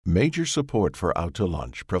Major support for Out to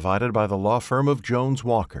Lunch provided by the law firm of Jones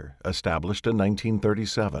Walker, established in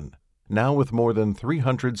 1937, now with more than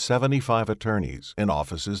 375 attorneys in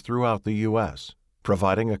offices throughout the U.S.,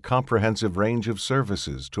 providing a comprehensive range of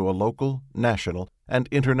services to a local, national, and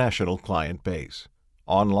international client base.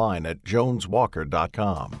 Online at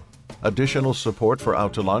joneswalker.com. Additional support for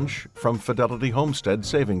Out to Lunch from Fidelity Homestead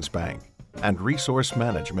Savings Bank and Resource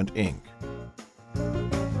Management, Inc.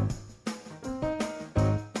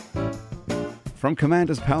 From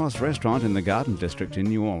Commander's Palace Restaurant in the Garden District in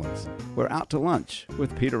New Orleans, we're Out to Lunch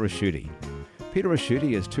with Peter Ricchiuti. Peter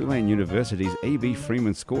Ricchiuti is Tulane University's A.B.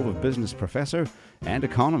 Freeman School of Business professor and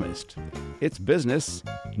economist. It's business,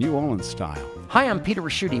 New Orleans style. Hi, I'm Peter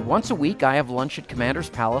Ricchiuti. Once a week, I have lunch at Commander's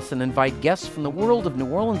Palace and invite guests from the world of New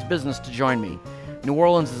Orleans business to join me. New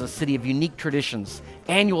Orleans is a city of unique traditions.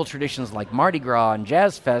 Annual traditions like Mardi Gras and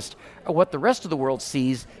Jazz Fest are what the rest of the world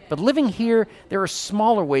sees, but living here, there are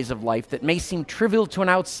smaller ways of life that may seem trivial to an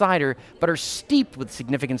outsider, but are steeped with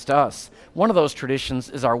significance to us. One of those traditions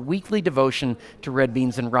is our weekly devotion to red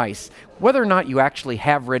beans and rice. Whether or not you actually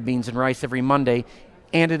have red beans and rice every Monday,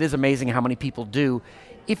 and it is amazing how many people do,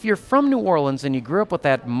 if you're from New Orleans and you grew up with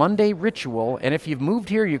that Monday ritual, and if you've moved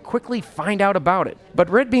here, you quickly find out about it.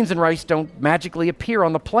 But red beans and rice don't magically appear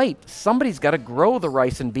on the plate. Somebody's got to grow the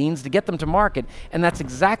rice and beans to get them to market, and that's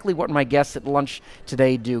exactly what my guests at lunch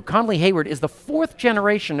today do. Conley Hayward is the fourth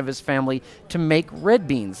generation of his family to make red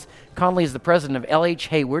beans. Conley is the president of L.H.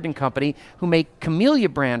 Hayward and Company, who make Camellia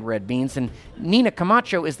brand red beans, and Nina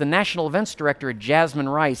Camacho is the national events director at Jasmine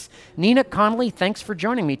Rice. Nina, Conley, thanks for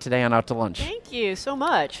joining me today on Out to Lunch. Thank you so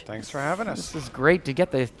much. Thanks for having us. This is great to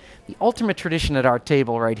get the ultimate tradition at our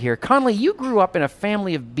table right here. Conley, you grew up in a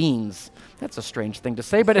family of beans. That's a strange thing to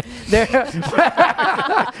say, but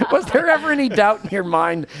was there ever any doubt in your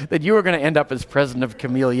mind that you were going to end up as president of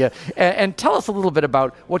Camellia? And tell us a little bit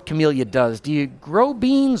about what Camellia does. Do you grow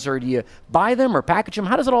beans, or do you buy them or package them?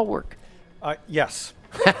 How does it all work? Yes.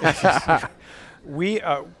 We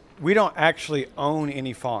don't actually own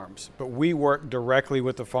any farms, but we work directly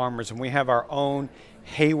with the farmers, and we have our own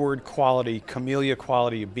Hayward quality, Camellia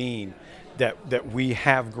quality bean that we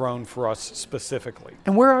have grown for us specifically.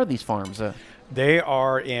 And where are these farms? They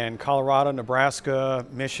are in Colorado, Nebraska,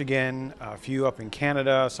 Michigan, a few up in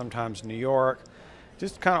Canada, sometimes New York,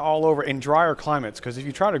 just kind of all over in drier climates, because if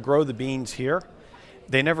you try to grow the beans here,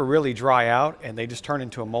 they never really dry out and they just turn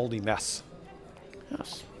into a moldy mess.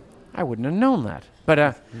 Yes. I wouldn't have known that.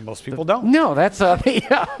 But most people don't. No, that's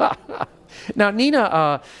Now,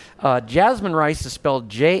 Nina, Jasmine Rice is spelled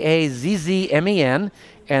Jazzmen,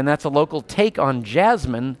 and that's a local take on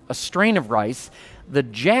jasmine, a strain of rice. The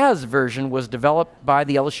jazz version was developed by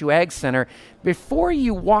the LSU Ag Center. Before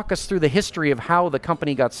you walk us through the history of how the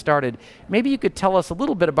company got started, maybe you could tell us a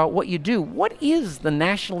little bit about what you do. What is the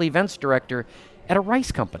national events director at a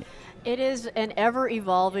rice company? It is an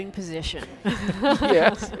ever-evolving position.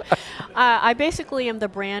 Yes. I basically am the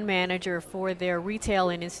brand manager for their retail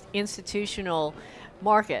and institutional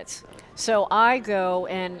markets. So I go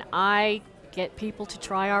and I get people to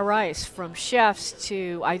try our rice, from chefs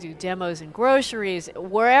to I do demos in groceries,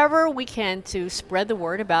 wherever we can, to spread the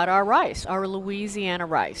word about our rice, our Louisiana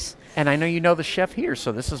rice. And I know you know the chef here,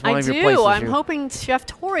 so this is one of your I places. do. I'm hoping Chef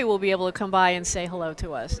Tori will be able to come by and say hello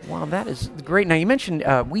to us. Wow, that is great. Now, you mentioned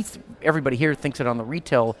everybody here thinks of it on the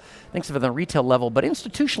retail level, but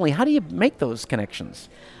institutionally, how do you make those connections?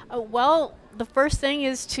 Well, the first thing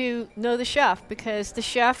is to know the chef, because the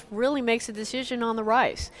chef really makes a decision on the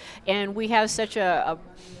rice. And we have such a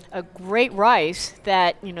great rice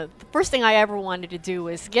that, you know, the first thing I ever wanted to do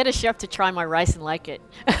was get a chef to try my rice and like it.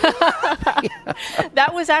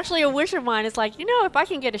 That was actually a wish of mine. It's like, you know, if I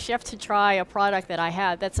can get a chef to try a product that I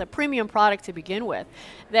have, that's a premium product to begin with,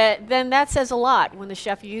 then that says a lot when the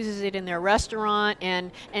chef uses it in their restaurant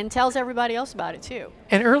and tells everybody else about it too.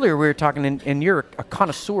 And earlier we were talking, and you're a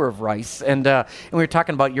connoisseur of rice, and we were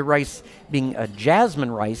talking about your rice being a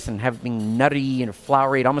jasmine rice and having nutty and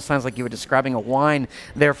flowery. It almost sounds like you were describing a wine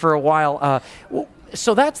there for a while.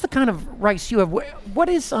 So that's the kind of rice you have. What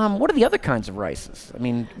are the other kinds of rices? I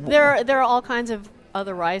mean, there are all kinds of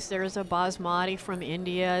other rice. There's a basmati from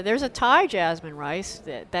India. There's a Thai jasmine rice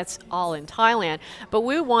that's all in Thailand. But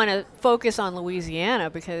we want to focus on Louisiana,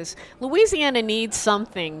 because Louisiana needs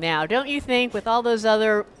something now, don't you think, with all those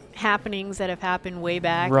other happenings that have happened way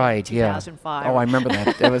back in 2005. Yeah. Oh, I remember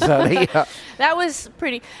that. That was yeah. That was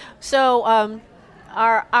pretty. So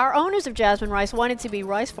our owners of Jasmine Rice wanted to be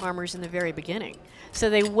rice farmers in the very beginning. So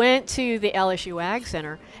they went to the LSU Ag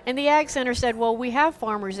Center, and the Ag Center said, well, we have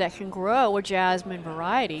farmers that can grow a jasmine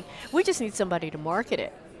variety. We just need somebody to market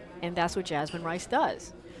it. And that's what Jasmine Rice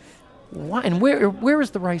does. Why, and where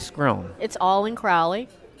is the rice grown? It's all in Crowley.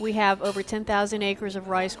 We have over 10,000 acres of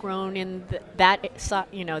rice grown in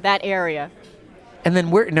that area. And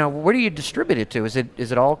then where do you distribute it to? Is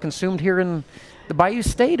it all consumed here in the Bayou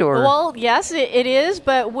State, or? Well, yes, it is,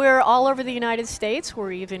 but we're all over the United States.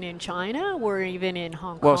 We're even in China. We're even in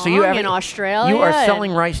Hong Kong, in Australia. You are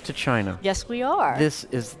selling rice to China. Yes, we are. That's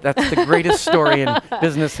the greatest story in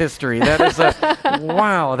business history. That is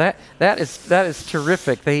wow. That is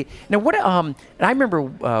terrific. And I remember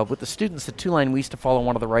with the students at Tulane, we used to follow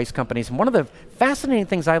one of the rice companies, and one of the fascinating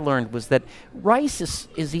things I learned was that rice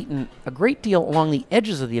is eaten a great deal along the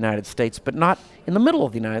edges of the United States, but not in the middle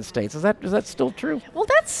of the United States. Is that still true? Well,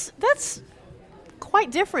 that's quite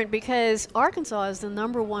different, because Arkansas is the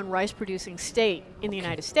 #1 rice producing state in the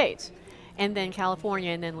United States, and then California,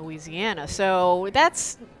 and then Louisiana. So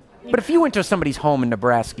that's. But if you went to somebody's home in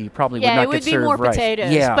Nebraska, you probably would not get served rice. Yeah, it would be more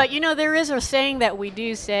potatoes. Yeah. But there is a saying that we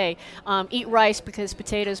do say, eat rice because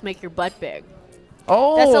potatoes make your butt big.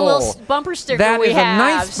 Oh, that's a little bumper sticker that we is have. a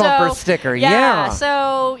nice bumper sticker. Yeah.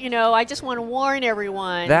 So I just want to warn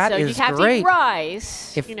everyone. That so is you have great. to eat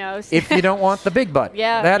rice. If you don't want the big butt.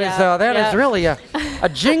 Yeah. That is really a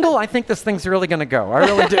jingle. I think this thing's really going to go. I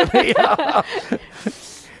really do.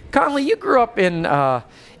 Conley, you grew up in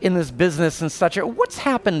this business and such. What's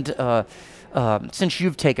happened since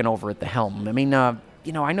you've taken over at the helm? I mean, I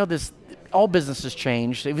know this. All businesses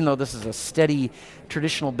change, even though this is a steady,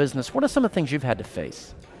 traditional business. What are some of the things you've had to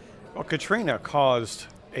face? Well, Katrina caused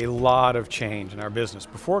a lot of change in our business.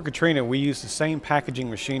 Before Katrina, we used the same packaging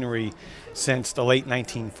machinery since the late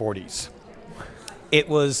 1940s. It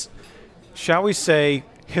was, shall we say,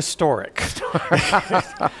 historic.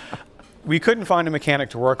 We couldn't find a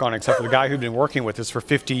mechanic to work on except for the guy who'd been working with us for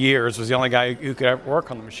 50 years, was the only guy who could ever work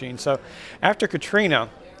on the machine. So after Katrina,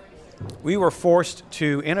 we were forced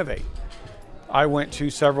to innovate. I went to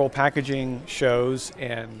several packaging shows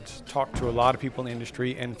and talked to a lot of people in the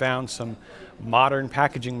industry and found some modern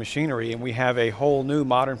packaging machinery, and we have a whole new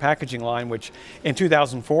modern packaging line, which in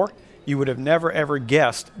 2004, you would have never ever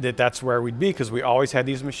guessed that that's where we'd be, because we always had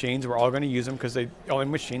these machines. We're all going to use them because they're the only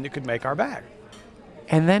machine that could make our bag.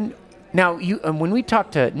 And then, now, when we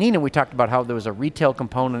talked to Nina, we talked about how there was a retail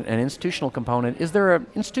component and institutional component. Is there an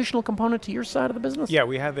institutional component to your side of the business? Yeah,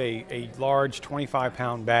 we have a large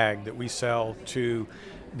 25-pound bag that we sell to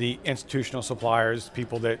the institutional suppliers,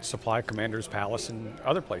 people that supply Commander's Palace and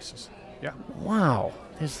other places. Yeah. Wow.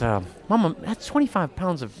 There's, Mama, that's 25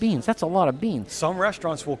 pounds of beans. That's a lot of beans. Some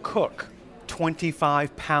restaurants will cook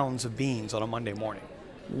 25 pounds of beans on a Monday morning.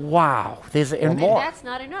 Wow. And that's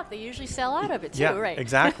not enough. They usually sell out of it too, right?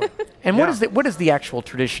 Exactly. And what is the actual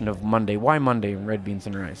tradition of Monday? Why Monday red beans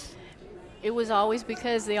and rice? It was always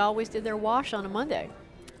because they always did their wash on a Monday.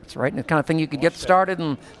 That's right. And the kind of thing you could get started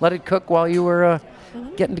and let it cook while you were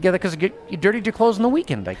getting together, because you dirtied your clothes on the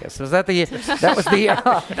weekend, I guess. Was that the? That was the.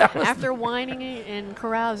 After whining and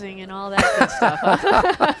carousing and all that good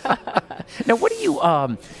stuff. Now, what do you?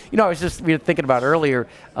 I was we were thinking about earlier.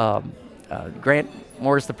 Grant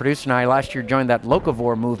Morris, the producer, and I last year joined that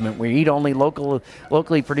locavore movement where you eat only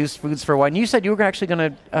locally produced foods for a while. And you said you were actually going to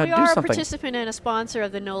do something. We are a participant and a sponsor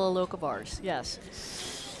of the NOLA Locavores, yes.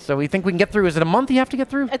 So we think we can get through. Is it a month you have to get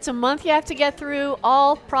through? It's a month you have to get through.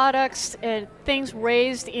 All products and things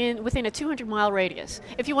raised within a 200-mile radius,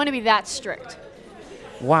 if you want to be that strict.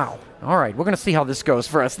 Wow. All right. We're going to see how this goes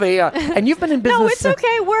for us. And you've been in business. No, it's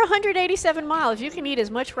okay. We're 187 miles. You can eat as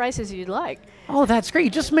much rice as you'd like. Oh, that's great.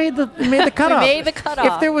 You just made the cutoff. We made the cutoff.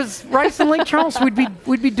 If there was rice in Lake Charles,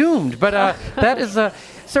 we'd be doomed. But that is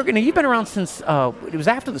so. You've been around since it was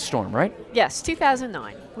after the storm, right? Yes,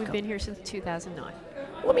 2009. We've been here since 2009.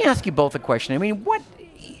 Let me ask you both a question. I mean,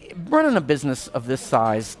 running a business of this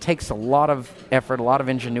size takes a lot of effort, a lot of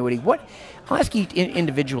ingenuity. I'll ask you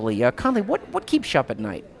individually, Conley, what keeps you up at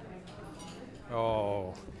night?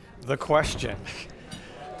 Oh, the question.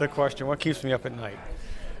 The question, what keeps me up at night?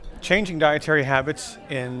 Changing dietary habits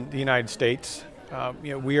in the United States.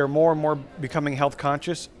 We are more and more becoming health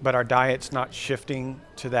conscious, but our diet's not shifting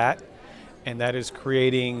to that. And that is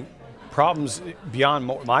creating problems beyond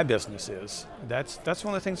what my business is. That's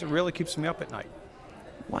one of the things that really keeps me up at night.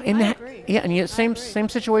 Well, I agree. Yeah, and same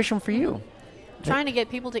situation for you. Trying to get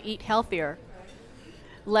people to eat healthier,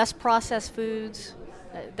 less processed foods.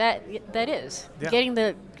 That is getting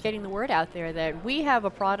the word out there that we have a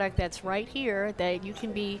product that's right here that you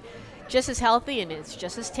can be just as healthy and it's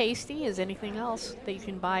just as tasty as anything else that you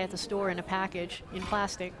can buy at the store in a package in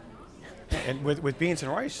plastic. And with beans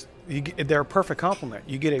and rice, they're a perfect complement.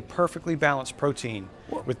 You get a perfectly balanced protein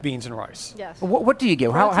with beans and rice. Yes. What do you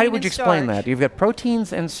get? How would you explain starch. that? You've got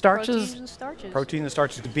proteins and starches? Proteins and starches. Protein and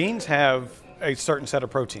starches. The beans have a certain set of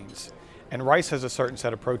proteins. and rice has a certain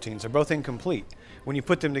set of proteins. They're both incomplete. When you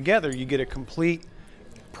put them together, you get a complete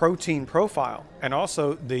protein profile. And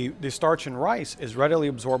also the starch in rice is readily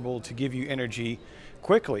absorbable to give you energy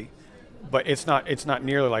quickly, but it's not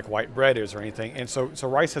nearly like white bread is or anything. And so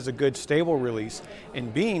rice has a good stable release,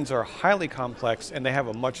 and beans are highly complex and they have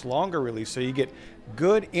a much longer release. So you get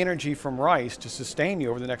good energy from rice to sustain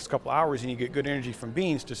you over the next couple hours, and you get good energy from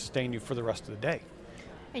beans to sustain you for the rest of the day.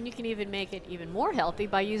 And you can even make it even more healthy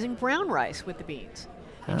by using brown rice with the beans.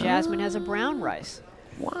 And Jasmine has a brown rice.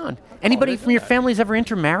 Wow. Anybody from your families ever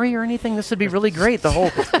intermarry or anything? This would be really great, the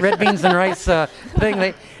whole red beans and rice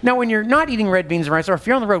thing. Now, when you're not eating red beans and rice, or if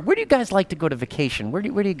you're on the road, where do you guys like to go to vacation? Where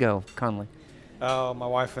do you go, Conley? Oh, my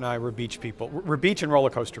wife and I, we're beach people. We're beach and roller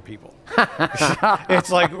coaster people. It's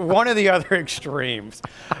like one of the other extremes.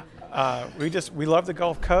 We love the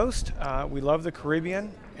Gulf Coast. We love the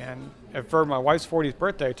Caribbean. And for my wife's 40th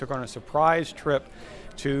birthday, I took her on a surprise trip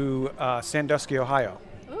to Sandusky, Ohio.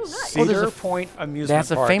 Ooh, nice. Cedar Point Amusement That's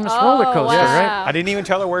Park. a famous roller coaster, wow. I didn't even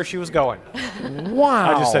tell her where she was going.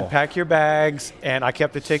 Wow. I just said, pack your bags, and I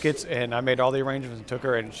kept the tickets, and I made all the arrangements and took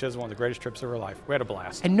her, and she was one of the greatest trips of her life. We had a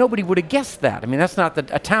blast. And nobody would have guessed that. I mean, that's not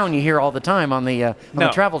a town you hear all the time on the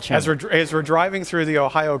Travel Channel. As we're driving through the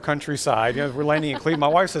Ohio countryside, we're landing in Cleveland, my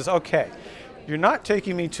wife says, okay, you're not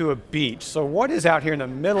taking me to a beach, so what is out here in the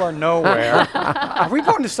middle of nowhere? Are we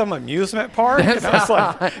going to some amusement park? And I was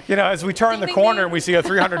like, as we turn the corner and we see a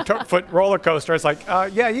 300-foot roller coaster, it's like,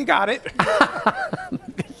 yeah, you got it.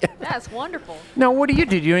 That's wonderful. Now, what do you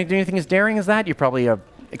do? Do you do anything as daring as that? You're probably a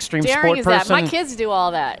extreme Daring sport is person. that. My kids do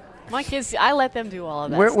all that. My kids, I let them do all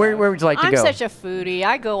of that. Where would you like to I'm go? such a foodie.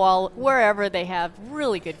 I go wherever they have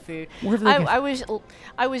really good food. Where do they get-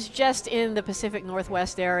 I was just in the Pacific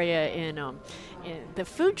Northwest area in the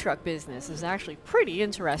food truck business is actually pretty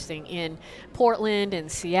interesting in Portland and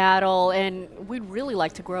Seattle, and we'd really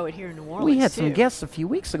like to grow it here in New Orleans. We had too. some guests a few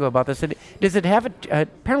weeks ago about this. Does it have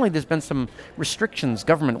apparently there's been some restrictions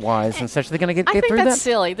government-wise and such. Are they going to get I think through that's that?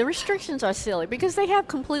 silly. The restrictions are silly because they have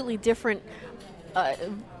completely different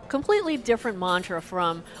mantra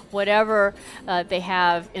from whatever they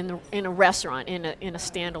have in a restaurant, in a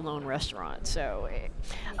standalone restaurant. So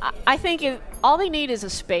I think all they need is a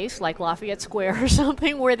space like Lafayette Square or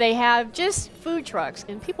something where they have just food trucks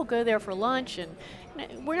and people go there for lunch, and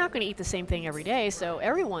we're not going to eat the same thing every day, so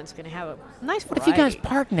everyone's going to have a nice What variety. if you guys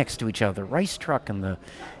park next to each other, rice truck and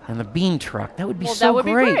the bean truck? That would be Well, so that would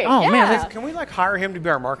be great, Oh man, yeah. that's, Can we hire him to be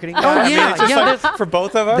our marketing guy? Oh, I mean, yeah, it's just yeah, like that's- for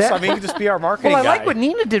both of us. that- I mean, you can just be our marketing well, I guy. like what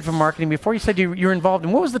Nina did for marketing before. You said you were involved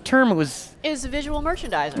in, what was the term? It was, Is a visual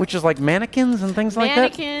merchandiser. which is like mannequins and things like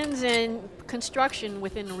that? Mannequins and construction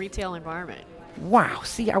within the retail environment. Wow.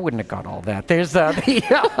 See, I wouldn't have got all that. There's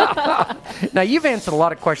now you've answered a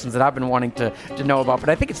lot of questions that I've been wanting to know about, but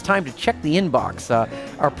I think it's time to check the inbox.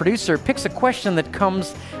 Our producer picks a question that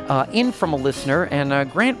comes in from a listener.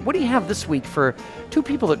 And Grant, what do you have this week for two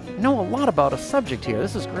people that know a lot about a subject here?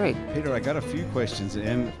 This is great. Peter, I got a few questions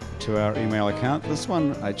in to our email account. This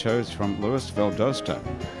one I chose from Louis Valdosta,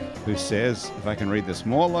 who says, if I can read this,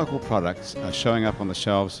 more local products are showing up on the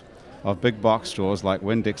shelves of big box stores like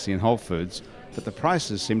Winn-Dixie and Whole Foods, but the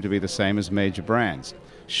prices seem to be the same as major brands.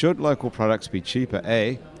 Should local products be cheaper,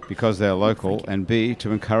 A, because they're local, and B,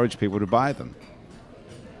 to encourage people to buy them?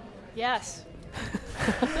 Yes.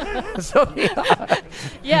 So,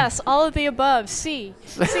 Yes, all of the above. C,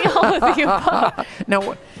 all of the above.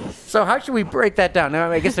 now, so how should we break that down? Now,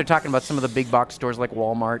 I guess they're talking about some of the big box stores like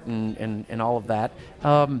Walmart and all of that.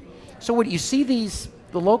 So what you see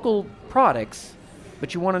the local products,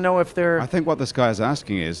 but you want to know if they're... I think what this guy is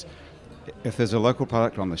asking is, if there's a local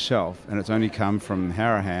product on the shelf and it's only come from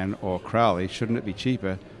Harahan or Crowley, shouldn't it be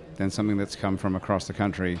cheaper than something that's come from across the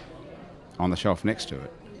country on the shelf next to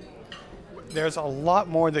it? There's a lot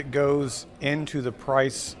more that goes into the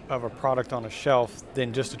price of a product on a shelf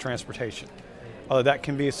than just the transportation. Although that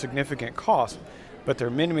can be a significant cost, but there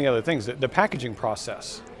are many, many other things. The packaging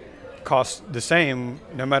process costs the same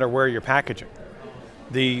no matter where you're packaging.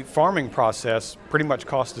 The farming process pretty much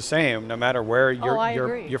costs the same no matter where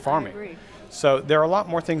you're farming. I agree. So there are a lot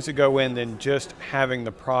more things that go in than just having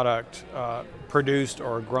the product produced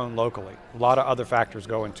or grown locally. A lot of other factors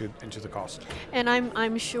go into the cost. And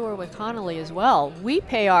I'm sure with Connolly as well, we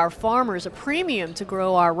pay our farmers a premium to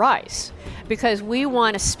grow our rice because we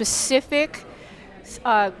want a specific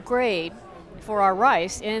grade for our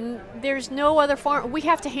rice, and there's no other farm. We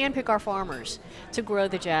have to handpick our farmers to grow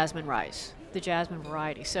the jasmine rice, the jasmine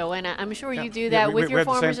variety. So, and I'm sure you do that with we your have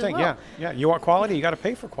the farmers same thing. as well. Yeah. You want quality, you got to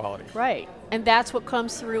pay for quality. Right, and that's what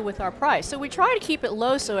comes through with our price. So we try to keep it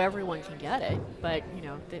low so everyone can get it, but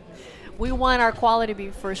we want our quality to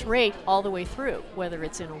be first rate all the way through, whether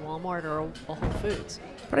it's in a Walmart or a Whole Foods.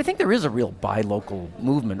 But I think there is a real buy local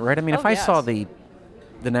movement, right? I mean, if I yes. saw the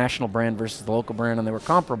national brand versus the local brand and they were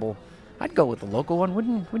comparable, I'd go with the local one,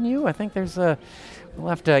 wouldn't you? I think there's we'll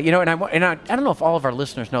have to, and I don't know if all of our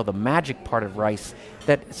listeners know the magic part of rice,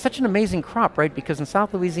 that it's such an amazing crop, right? Because in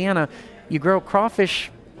South Louisiana, you grow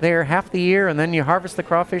crawfish there half the year, and then you harvest the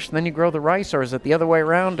crawfish, and then you grow the rice, or is it the other way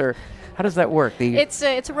around, or how does that work? It's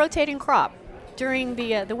a rotating crop. During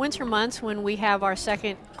the winter months when we have our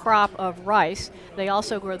second crop of rice, they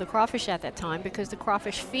also grow the crawfish at that time because the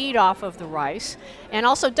crawfish feed off of the rice, and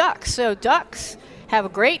also ducks. So ducks have a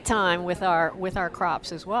great time with our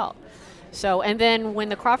crops as well. So, and then when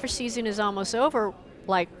the crawfish season is almost over,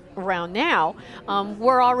 like around now,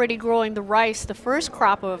 we're already growing the rice, the first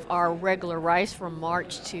crop of our regular rice from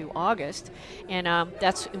March to August, and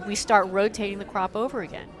we start rotating the crop over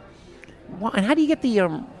again. Well, and how do you get the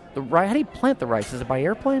rice? How do you plant the rice? Is it by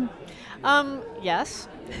airplane? Yes.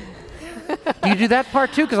 Do you do that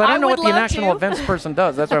part too? Because I I don't know would what the love national to. events person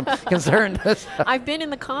does. That's what I'm concerned. I've been in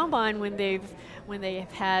the combine when they've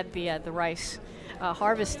had the rice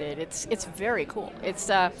harvested. It's very cool. It's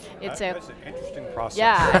an interesting process.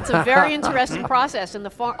 Yeah, it's a very interesting process, and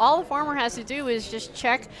all the farmer has to do is just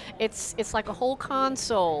check. It's like a whole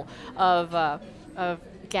console of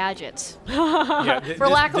gadgets, for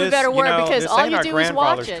lack of a better word, because all you do is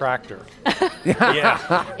watch it. Tractor.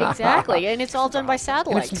 Yeah, exactly, and it's all done by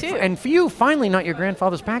satellite too. And for you, finally, not your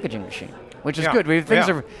grandfather's packaging machine, which is good.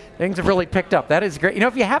 Things have really picked up. That is great.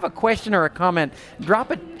 If you have a question or a comment,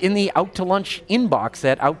 drop it in the Out to Lunch inbox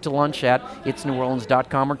at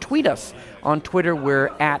outtolunch@itsneworleans.com, or tweet us on Twitter. We're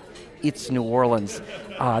at It's New Orleans.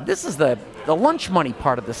 This is the lunch money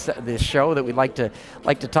part of this show that we'd like to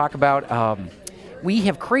talk about. We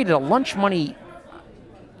have created a lunch money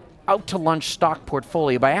Out to Lunch stock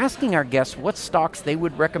portfolio by asking our guests what stocks they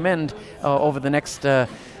would recommend over the next time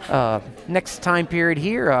period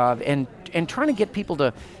here, and trying to get people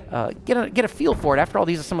to get a feel for it. After all,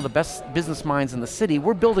 these are some of the best business minds in the city.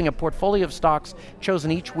 We're building a portfolio of stocks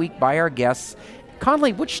chosen each week by our guests.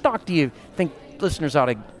 Conley, which stock do you think listeners ought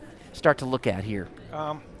to start to look at here?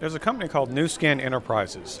 There's a company called New Skin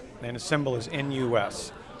Enterprises, and its symbol is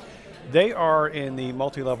NUS. They are in the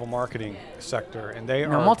multi-level marketing sector, and they are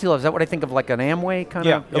multi-level. Is that what I think of, like an Amway kind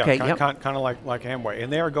of? Yeah, okay, kind of like Amway,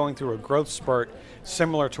 and they are going through a growth spurt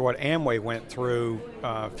similar to what Amway went through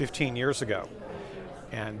 15 years ago.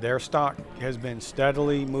 And their stock has been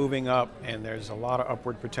steadily moving up, and there's a lot of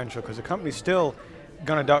upward potential because the company's still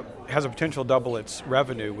has a potential to double its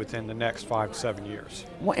revenue within the next 5 to 7 years.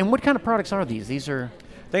 And what kind of products are these? These are...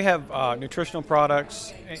 They have nutritional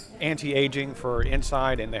products, anti-aging for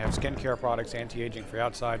inside, and they have skincare products, anti-aging for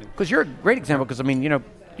outside. Because you're a great example, because, you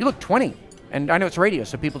look 20. And I know it's radio,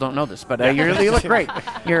 so people don't know this, but you look great.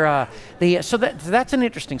 You're so that's an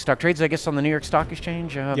interesting stock. Trades, I guess, on the New York Stock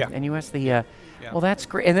Exchange, NUS. Well, that's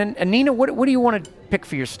great. And then, Nina, what do you want to pick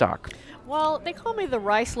for your stock? Well, they call me the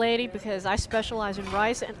rice lady because I specialize in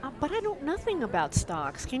rice, but I know nothing about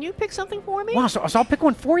stocks. Can you pick something for me? Wow, so I'll pick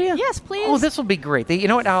one for you? Yes, please. Oh, this will be great. You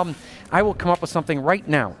know what? I will come up with something right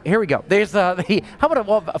now. Here we go. There's how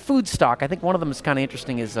about a food stock? I think one of them is kind of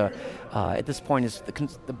interesting. Is at this point is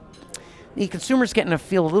the consumer's getting to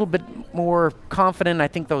feel a little bit more confident. I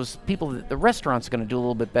think those people, the restaurants, are going to do a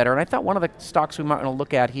little bit better. And I thought one of the stocks we might want to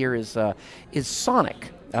look at here is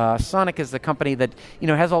Sonic. Sonic is the company that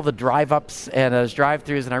has all the drive-ups and those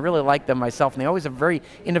drive-throughs, and I really like them myself. And they always have a very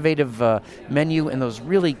innovative menu and those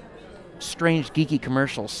really strange, geeky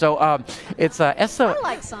commercials. So it's SO. I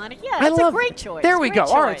like Sonic. Yeah, that's a great choice. There we great go.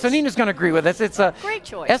 Choice. All right, so Nina's going to agree with us. It's a great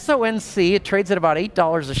choice. SONC. It trades at about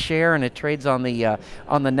 $8 a share, and it trades on the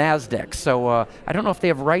Nasdaq. So I don't know if they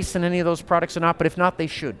have rice in any of those products or not, but if not, they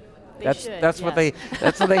should. That's what they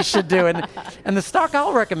should do. And the stock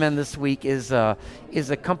I'll recommend this week is a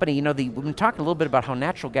company. We've been talking a little bit about how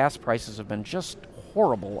natural gas prices have been just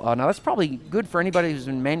horrible. Now that's probably good for anybody who's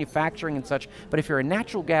in manufacturing and such, but if you're a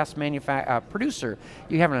natural gas producer,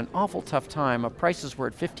 you're having an awful tough time. Prices were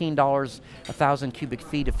at $15 a thousand cubic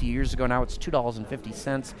feet a few years ago. Now it's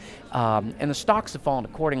 $2.50, and the stocks have fallen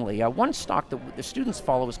accordingly. One stock that the students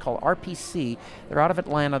follow is called RPC. They're out of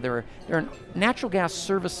Atlanta. They're a natural gas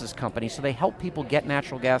services company, so they help people get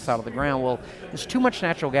natural gas out of the ground. Well, there's too much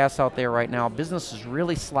natural gas out there right now. Business is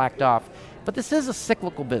really slacked off. But this is a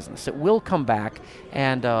cyclical business. It will come back,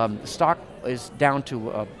 and the stock is down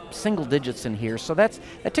to single digits in here. So that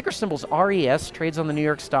ticker symbol is RES, trades on the New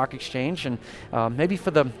York Stock Exchange, and maybe for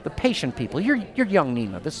the patient people. You're young,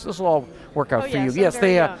 Nina. This will all work out for you. Yes,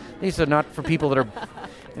 these are not for people that are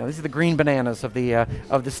these are the green bananas of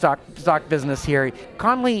the stock business here.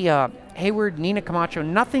 Conley Hayward, Nina Camacho,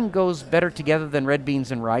 nothing goes better together than red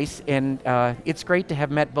beans and rice, and it's great to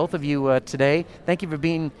have met both of you today. Thank you for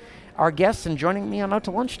being our guests and joining me on Out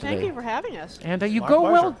to Lunch today. Thank you for having us. And you My go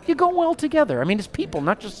pleasure. well. You go well together. I mean, as people,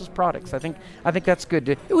 not just as products. I think that's good.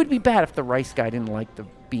 It would be bad if the rice guy didn't like the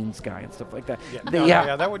beans guy and stuff like that.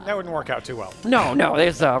 Yeah, that wouldn't work out too well. No,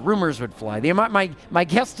 there's rumors would fly. My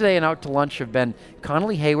guests today and Out to Lunch have been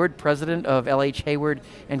Conley Hayward, president of LH Hayward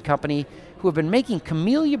and Company, who have been making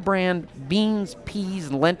Camellia brand beans, peas,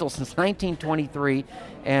 and lentils since 1923,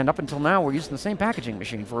 and up until now we're using the same packaging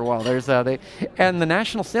machine for a while. And the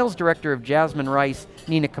national sales director of Jasmine Rice,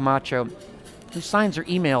 Nina Camacho, who signs her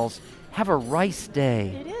emails. Have a rice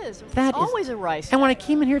day. It is. That it's always a rice. And when I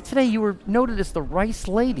came in here today, you were noted as the rice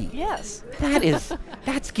lady. Yes.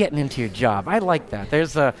 That's getting into your job. I like that.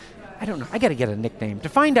 I don't know. I got to get a nickname. To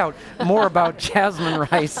find out more about Jasmine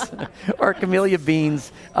Rice or Camellia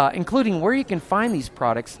Beans, including where you can find these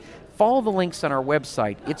products, follow the links on our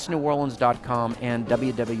website, itsneworleans.com and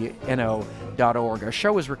wwno.org. Our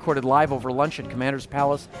show is recorded live over lunch at Commander's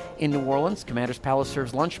Palace in New Orleans. Commander's Palace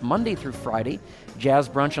serves lunch Monday through Friday, jazz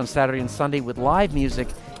brunch on Saturday and Sunday with live music,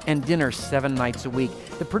 and dinner 7 nights a week.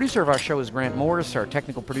 The producer of our show is Grant Morris. Our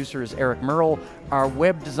technical producer is Eric Merle. Our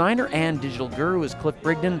web designer and digital guru is Cliff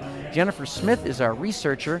Brigden. Jennifer Smith is our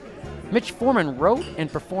researcher. Mitch Foreman wrote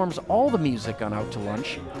and performs all the music on Out to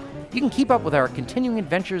Lunch. You can keep up with our continuing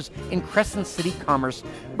adventures in Crescent City commerce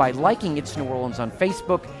by liking It's New Orleans on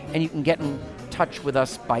Facebook, and you can get in touch with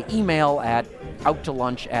us by email at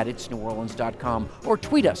outtolunch@itsneworleans.com or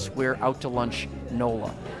tweet us. We're Out to Lunch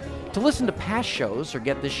NOLA. To listen to past shows or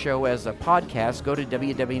get this show as a podcast, go to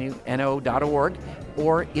wwno.org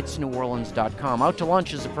or itsneworleans.com. Out to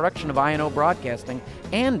Lunch is a production of INO Broadcasting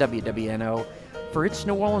and WWNO for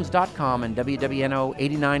itsneworleans.com and WWNO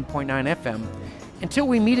 89.9 FM. Until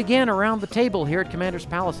we meet again around the table here at Commander's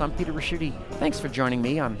Palace, I'm Peter Raschuti. Thanks for joining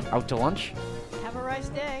me on Out to Lunch. Have a rice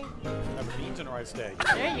day. Have a beans and rice day.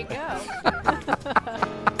 There you go.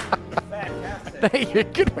 Fantastic. Thank you.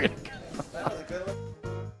 Good way to go. That was a good one.